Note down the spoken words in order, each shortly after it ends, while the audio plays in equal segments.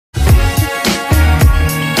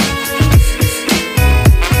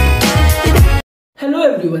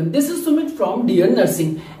everyone, this is Sumit from Dear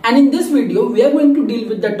Nursing, and in this video we are going to deal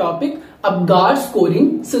with the topic APGAR scoring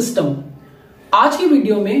system. आज की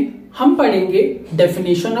video में हम पढ़ेंगे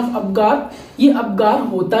definition of APGAR, ये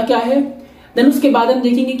APGAR होता क्या है, देन उसके बाद हम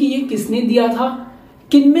देखेंगे कि ये किसने दिया था,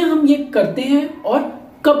 किन में हम ये करते हैं और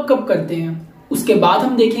कब कब करते हैं. उसके बाद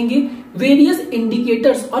हम देखेंगे वेरियस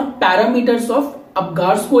इंडिकेटर्स और parameters of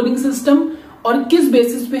APGAR scoring system और किस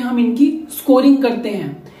बेसिस पे हम इनकी स्कोरिंग करते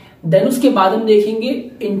हैं. देन उसके बाद हम देखेंगे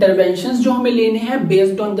इंटरवेंशंस जो हमें लेने हैं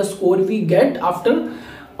based on the score we get after,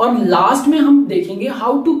 और लास्ट में हम देखेंगे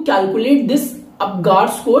how to calculate this APGAR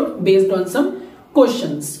score based on some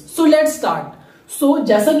questions. So let's start. सो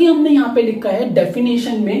जैसा कि हमने यहाँ पे लिखा है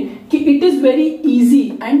डेफिनेशन में कि it is very easy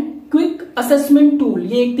and quick assessment tool.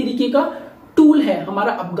 ये एक तरीके का टूल है.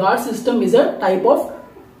 हमारा APGAR system is a type of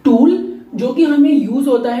tool जो कि हमें यूज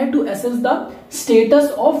होता है to assess the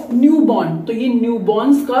status of newborn. तो ये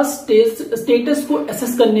न्यूबॉर्न्स का स्टेटस को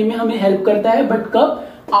असेस करने में हमें हेल्प करता है, बट कब?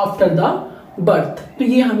 After the birth. तो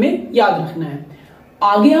ये हमें याद रखना है.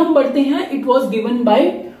 आगे हम बढ़ते हैं. It was given by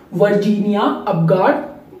Virginia APGAR.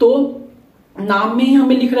 तो नाम में ही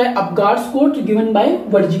हमें लिख रहा है APGAR score given by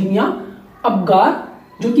Virginia APGAR,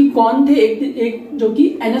 जो कि कौन थे? एक जो कि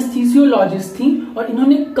एनेस्थीसियोलॉजिस्ट थी, और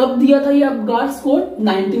इन्होंने कब दिया था ये APGAR स्कोर?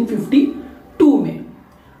 1952 में.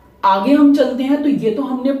 आगे हम चलते हैं. तो ये तो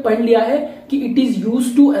हमने पढ़ लिया है कि it is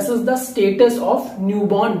used to assess the status of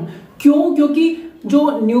newborn. क्यों? क्योंकि जो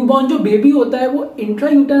न्यूबॉर्न जो बेबी होता है वो इंट्रा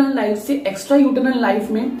यूटरनल लाइफ से एक्स्ट्रा यूटरनल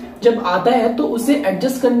लाइफ में जब आता है तो उसे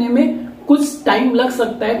एडजस्ट करने में कुछ टाइम लग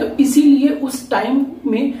सकता है. तो इसीलिए उस टाइम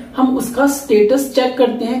में हम उसका स्टेटस चेक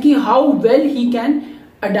करते हैं कि how well he can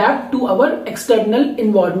adapt to our external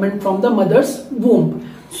environment from the mother's womb.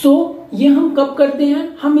 सो ये हम कब करते हैं?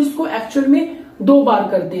 हम इसको एक्चुअल में 2 बार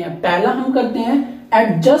करते हैं. पहला हम करते हैं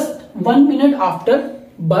eight just 1 minute after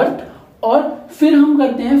birth, और फिर हम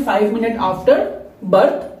करते हैं 5 मिनट आफ्टर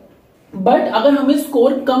बर्थ. बट अगर हमें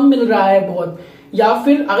स्कोर कम मिल रहा है बहुत, या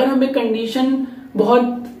फिर अगर हमें कंडीशन बहुत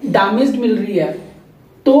डैमेज्ड मिल रही है,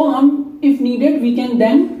 तो हम if needed we can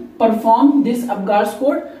then perform this APGAR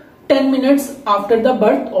score 10 minutes after the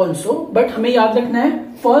birth also. But हमें याद रखना है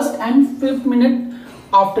 1st and 5th minute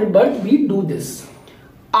after birth we do this.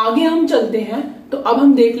 आगे हम चलते हैं. तो अब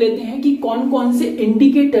हम देख लेते हैं कि कौन कौन से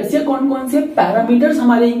इंडिकेटर्स या कौन कौन से पैरामीटर्स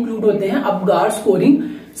हमारे इंक्लूड होते हैं APGAR स्कोरिंग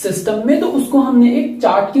सिस्टम में. तो उसको हमने एक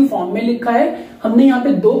चार्ट की फॉर्म में लिखा है. हमने यहाँ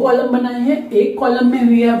पे 2 कॉलम बनाए हैं. एक कॉलम में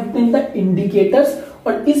we have written the indicators,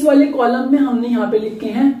 और इस वाले कॉलम में हमने यहाँ पे लिखे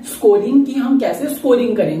हैं स्कोरिंग की हम कैसे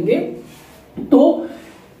स्कोरिंग करेंगे. तो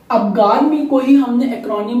APGAR में कोई हमने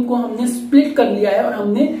एक्रोनिम को हमने स्प्लिट कर लिया है और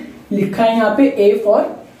हमने लिखा है यहाँ पे A फॉर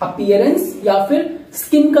अपीयरेंस या फिर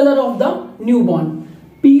skin colour of the newborn,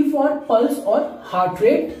 P for pulse और heart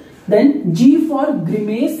rate, then G for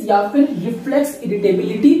grimace या फिर रिफ्लेक्स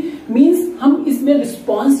इरिटेबिलिटी, मींस हम इसमें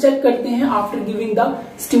रिस्पॉन्स चेक करते हैं after giving the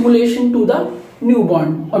stimulation to the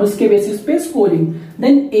newborn, और उसके बेसिस पे scoring.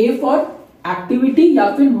 Then A for activity या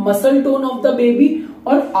फिर muscle tone of the baby,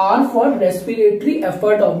 और R for respiratory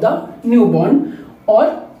effort of the newborn.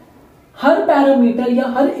 और हर पैरामीटर या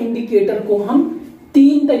हर इंडिकेटर को हम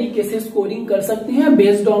 3 तरीके से स्कोरिंग कर सकते हैं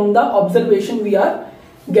based on the observation we are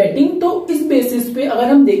getting. तो इस बेसिस पे अगर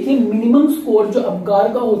हम देखें मिनिमम स्कोर जो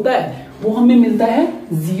APGAR का होता है वो हमें मिलता है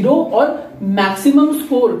 0, और मैक्सिमम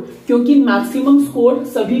स्कोर, क्योंकि मैक्सिमम स्कोर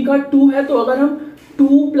सभी का 2 है, तो अगर हम 2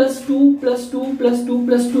 + 2 + 2 + 2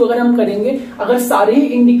 + 2 अगर हम करेंगे, अगर सारे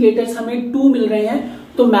इंडिकेटर्स हमें 2 मिल रहे हैं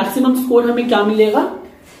तो मैक्सिमम स्कोर हमें क्या मिलेगा?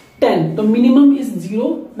 10. तो minimum is 0,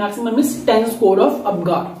 maximum is 10 score of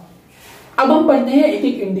APGAR. अब हम पढ़ते हैं एक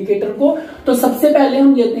एक इंडिकेटर को. तो सबसे पहले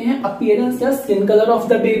हम लेते हैं अपीयरेंस या skin colour of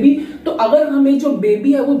the baby. तो अगर हमें जो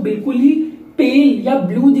बेबी है वो बिल्कुल ही पेल या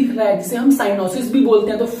ब्लू दिख रहा है, जिसे हम साइनोसिस भी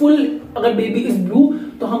बोलते हैं, तो फुल अगर बेबी इज ब्लू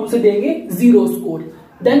तो हम उसे देंगे 0 स्कोर.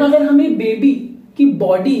 देन अगर हमें बेबी की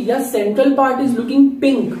बॉडी या central part is looking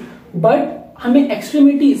pink, but हमें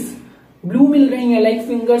एक्सट्रीमिटीज ब्लू मिल रही है लाइक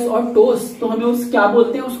फिंगर्स और टोस, तो हमें उस क्या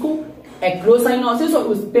बोलते हैं उसको? एक्रोसाइनोसिस, और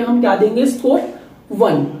उस पे हम क्या देंगे? स्कोर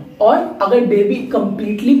 1. और अगर बेबी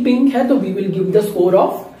कंप्लीटली पिंक है तो we will give the score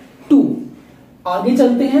of 2. आगे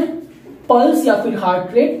चलते हैं. पल्स या फिर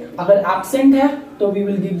हार्ट रेट अगर एब्सेंट है तो वी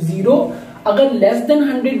विल गिव 0. अगर लेस देन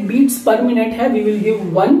 100 बीट्स पर मिनट है वी विल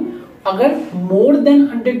गिव 1. अगर मोर देन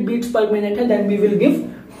 100 बीट्स पर मिनट है then we will give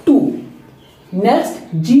 2.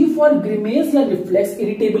 Next G for grimace या रिफ्लेक्स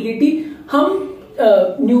इरिटेबिलिटी. हम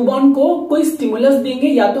न्यूबॉर्न को कोई स्टिमुलस देंगे,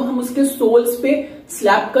 या तो हम उसके सोल्स पे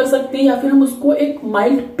स्लैप कर सकते हैं या फिर हम उसको एक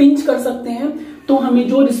माइल्ड पिंच कर सकते हैं. तो हमें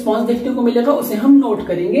जो रिस्पॉन्स देखने को मिलेगा उसे हम नोट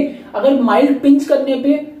करेंगे. अगर माइल्ड पिंच करने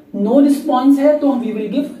पे नो रिस्पॉन्स है तो we will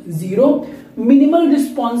give 0. Minimal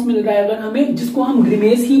response मिल रहा है, अगर हमें, जिसको हम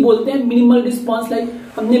ग्रिमेस ही बोलते हैं, मिनिमल रिस्पॉन्स, लाइक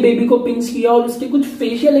हमने बेबी को पिंच किया और उसके कुछ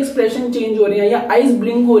फेशियल एक्सप्रेशन चेंज हो रहे हैं या आईज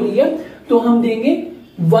ब्लिंक हो रही है, तो हम देंगे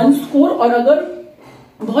 1 स्कोर। और अगर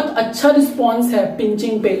बहुत अच्छा रिस्पॉन्स है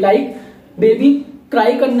पिंचिंग पे, लाइक बेबी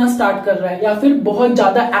क्राई करना स्टार्ट कर रहा है या फिर बहुत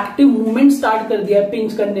ज्यादा एक्टिव मूवमेंट स्टार्ट कर दिया है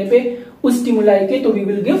पिंच करने पे उस स्टिमुलाई के, तो we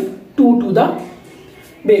will give 2 to the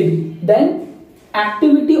baby. Then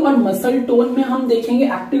activity और मसल टोन में हम देखेंगे,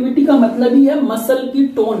 एक्टिविटी का मतलब ही है मसल की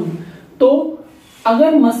टोन। तो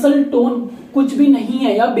अगर मसल टोन कुछ भी नहीं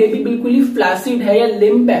है या बेबी बिल्कुल ही फ्लैसिड है या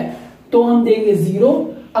लिम्प है, तो हम देंगे 0।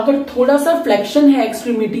 अगर थोड़ा सा फ्लेक्शन है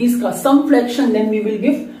एक्सट्रीमिटीज का, सम flexion, then we will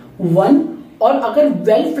give 1। और अगर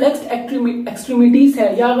वेल फ्लेक्स्ड एक्सट्रीमिटीज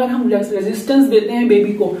है या अगर हम रेजिस्टेंस देते हैं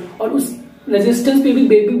बेबी को और उस रेजिस्टेंस पे भी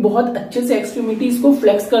बेबी बहुत अच्छे से एक्सट्रीमिटीज को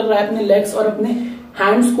फ्लेक्स कर रहा है, अपने लेग्स और अपने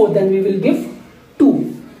हैंड्स को, then we will give 2।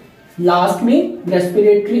 Last में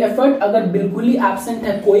रेस्पिरेटरी एफर्ट, अगर बिल्कुल ही एब्सेंट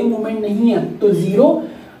है, कोई मूवमेंट नहीं है, तो 0।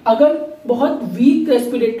 अगर बहुत वीक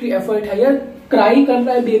रेस्पिरेटरी एफर्ट है या क्राई कर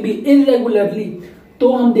रहा है बेबी इरेगुलरली,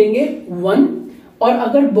 तो हम देंगे 1। और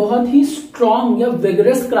अगर बहुत ही स्ट्रॉन्ग या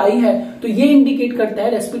विगरस क्राई है, तो ये इंडिकेट करता है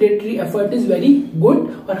respiratory effort is very good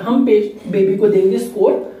और हम बेबी को देंगे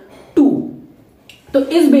स्कोर 2। तो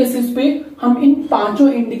इस बेसिस पे हम इन पांचों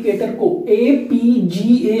इंडिकेटर को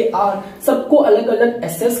APGAR सबको अलग अलग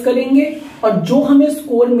एसेस करेंगे और जो हमें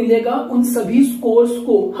स्कोर मिलेगा उन सभी स्कोर्स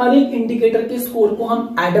को, हर एक इंडिकेटर के स्कोर को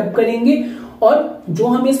हम एडअप करेंगे और जो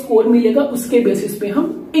हमें स्कोर मिलेगा उसके बेसिस पे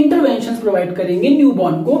हम इंटरवेंशंस प्रोवाइड करेंगे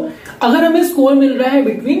न्यूबॉर्न को। अगर हमें स्कोर मिल रहा है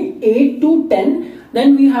between 8 to 10,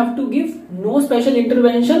 then we have to give no special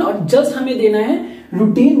intervention और जस्ट हमें देना है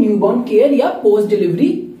रूटीन न्यूबॉर्न केयर या पोस्ट डिलीवरी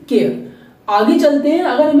केयर। आगे चलते हैं,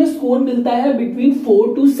 अगर हमें स्कोर मिलता है बिटवीन 4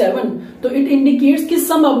 to 7, तो इट इंडिकेट्स कि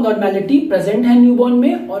सम अबनॉर्मैलिटी प्रेजेंट है न्यूबॉर्न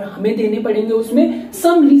में और हमें देने पड़ेंगे उसमें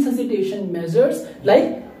सम resuscitation measures, like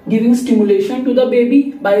giving stimulation to the baby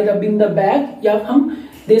bye rubbing the back, या हम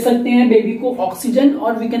दे सकते हैं बेबी को ऑक्सीजन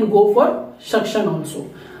और we can go for suction also.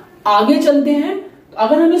 आगे चलते हैं,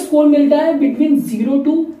 अगर हमें स्कोर मिलता है between 0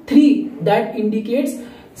 to 3, that indicates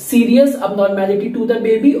serious अबनॉर्मैलिटी to the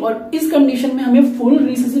baby और इस कंडीशन में हमें फुल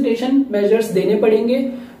रिससिटेशन मेजर्स देने पड़ेंगे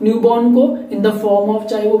न्यूबॉर्न को इन द फॉर्म ऑफ,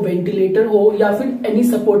 चाहे वो वेंटिलेटर हो या फिर एनी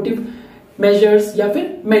सपोर्टिव मेजर्स या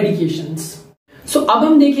फिर मेडिकेशंस। सो अब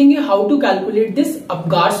हम देखेंगे how to calculate this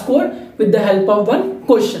APGAR score with the help of one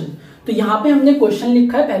question. तो यहाँ पे हमने क्वेश्चन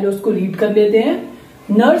लिखा है, पहले उसको रीड कर लेते हैं।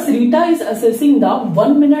 Nurse Rita is assessing the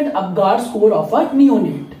 1 minute APGAR score of a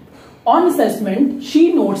neonate. On assessment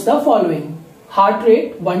she notes the following: heart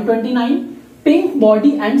rate 129, pink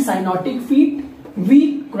body and cyanotic feet,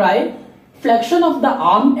 weak cry, flexion of the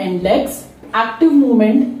arm and legs, active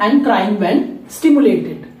movement and crying when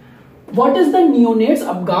stimulated. What is the neonate's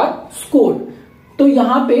APGAR score? तो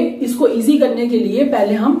यहाँ पे इसको easy करने के लिए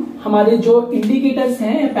पहले हम हमारे जो इंडिकेटर्स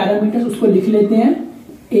हैं, पैरामीटर्स, उसको लिख लेते हैं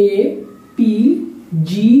APGAR।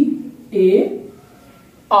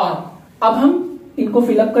 अब हम इनको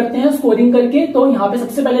फिलअप करते हैं स्कोरिंग करके। तो यहाँ पे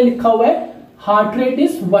सबसे पहले लिखा हुआ है हार्ट रेट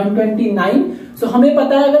इज 129। सो हमें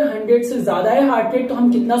पता है अगर 100 से ज्यादा है हार्ट रेट तो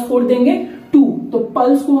हम कितना स्कोर देंगे? 2। तो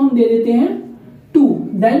पल्स को हम दे देते हैं 2।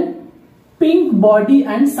 Then pink body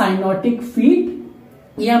and cyanotic feet,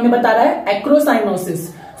 ये हमें बता रहा है एक्रोसाइनोसिस।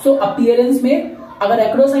 सो अपीयरेंस में अगर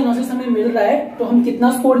एक्रोसाइनोसिस हमें मिल रहा है तो हम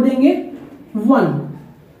कितना स्कोर देंगे? 1।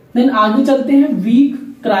 देन आगे चलते हैं वीक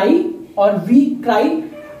क्राई, और वीक क्राई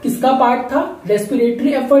किसका पार्ट था?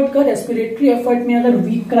 रेस्पिरेटरी एफर्ट का। रेस्पिरेटरी एफर्ट में अगर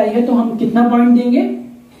वीक क्राई है तो हम कितना पॉइंट देंगे?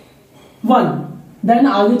 1। देन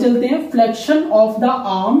आगे चलते हैं flexion of the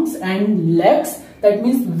arms and legs, that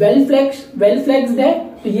means well flexed है,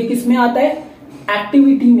 तो ये किस में आता है?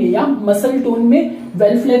 एक्टिविटी में या मसल टोन में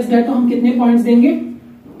वेल फ्लेक्स्ड है, तो हम कितने पॉइंट्स देंगे?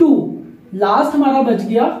 2। लास्ट हमारा बच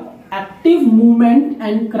गया active movement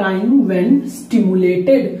and crying when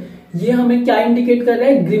stimulated. ये हमें क्या इंडिकेट कर रहा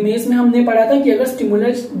है? ग्रिमेस में हमने पढ़ा था कि अगर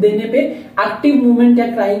स्टिमुलस देने पे एक्टिव मूवमेंट या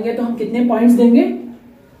क्राइंग है तो हम कितने पॉइंट्स देंगे?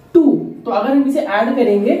 2। तो अगर हम इसे ऐड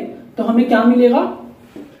करेंगे तो हमें क्या मिलेगा?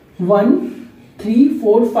 1, 3,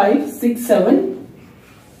 4, 5, 6, 7,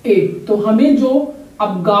 8। तो हमें जो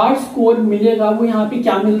APGAR स्कोर मिलेगा वो यहाँ पे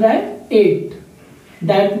क्या मिल रहा है? 8।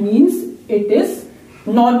 That means it is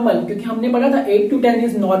normal, क्योंकि हमने पढ़ा था 8 to 10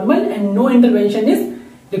 is normal and no intervention is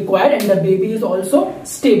required and the baby is also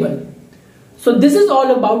stable. So this is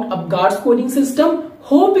all about APGAR scoring system.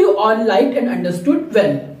 Hope you all liked and understood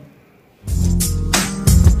well.